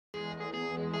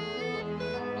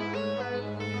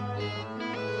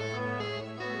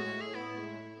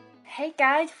Hey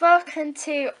guys, welcome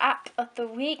to App of the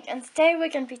Week, and today we're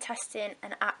going to be testing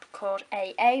an app called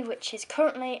AA, which is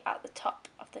currently at the top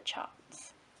of the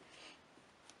charts.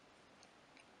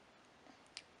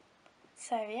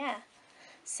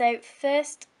 So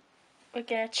first we're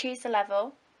going to choose the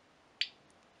level,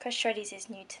 because Shreddies is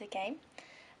new to the game,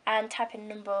 and type in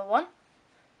number 1.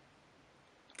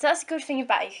 So that's a good thing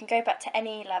about it, you can go back to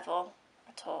any level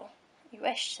at all you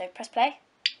wish, so press play.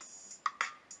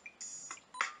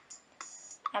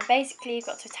 And basically you've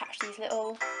got to attach these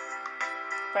little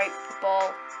rope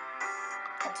ball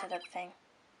onto the thing.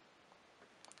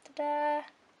 Ta-da!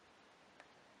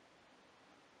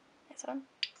 Next one.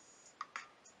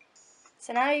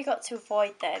 So now you've got to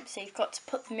avoid them, so you've got to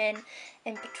put them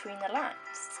in between the lines.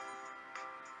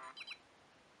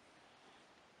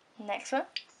 Next one.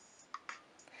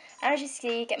 And as you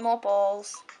see, you get more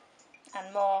balls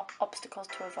and more obstacles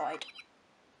to avoid.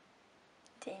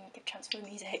 Didn't even give a chance for the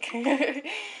music.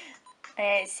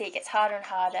 And see, it gets harder and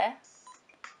harder.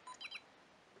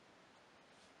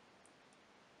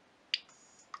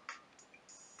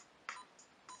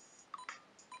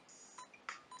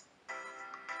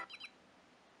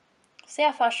 See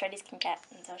how far Shreddies can get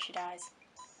until she dies.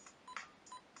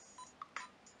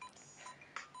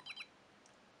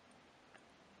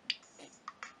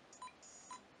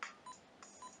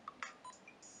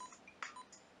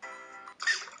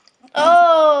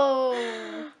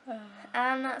 Oh!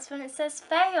 And that's when it says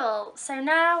fail. So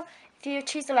now, if you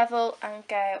choose a level and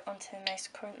go onto the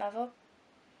most current level.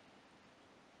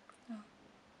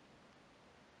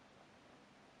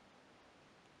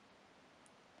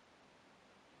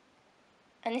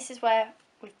 And this is where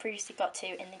we've previously got to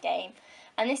in the game.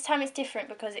 And this time it's different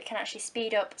because it can actually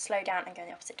speed up, slow down and go in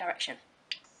the opposite direction.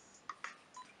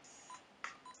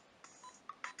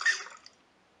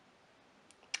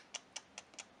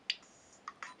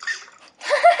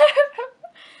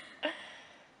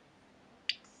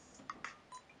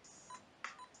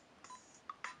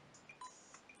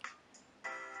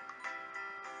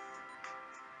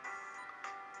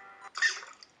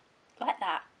 Like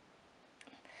that.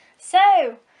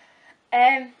 So,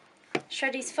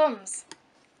 Shreddies thumbs.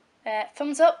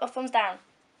 Thumbs up or thumbs down?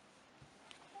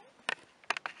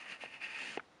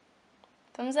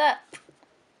 Thumbs up.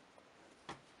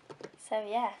 So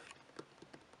yeah.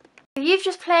 You've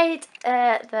just played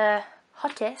the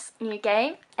hottest new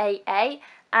game, AA,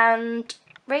 and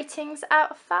ratings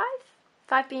out of 5?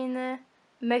 5 being the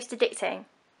most addicting.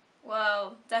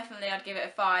 Well, definitely I'd give it a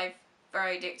 5.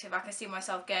 Very addictive. I can see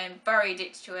myself getting very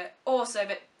addicted to it. Also a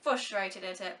bit frustrated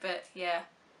at it, but yeah.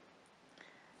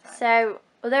 So,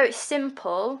 although it's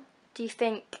simple, do you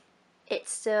think it's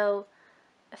still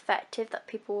effective that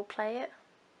people will play it?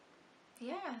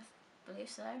 Yeah, I believe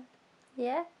so.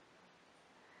 Yeah?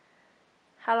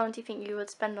 How long do you think you would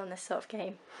spend on this sort of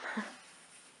game?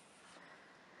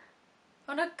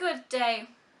 On a good day,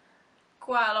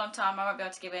 quite a long time. I won't be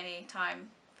able to give any time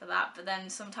for that, but then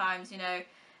sometimes, you know,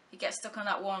 you get stuck on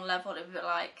that one level, it'd be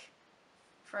like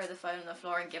throw the phone on the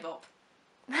floor and give up.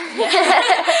 Yeah.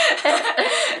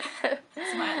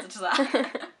 That's my answer to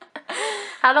that.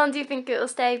 How long do you think it'll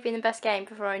stay being the best game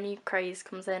before a new craze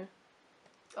comes in?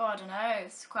 Oh, I don't know.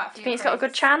 It's quite a few. Do you think it's got a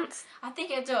good chance? I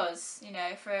think it does. You know,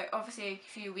 for obviously a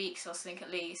few weeks or something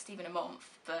at least, even a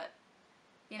month. But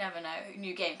you never know. A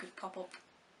new game could pop up,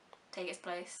 take its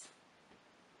place.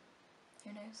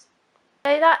 Who knows?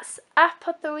 So that's App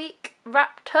of the Week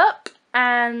wrapped up,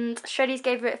 and Shreddies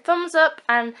gave it a thumbs up,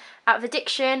 and out of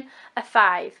addiction, a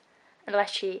 5.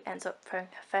 Unless she ends up throwing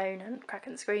her phone and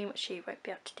cracking the screen, which she won't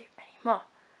be able to do anymore.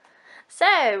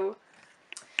 So,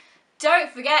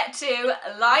 don't forget to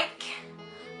like,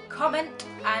 comment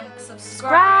and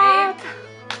subscribe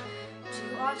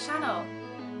to our channel.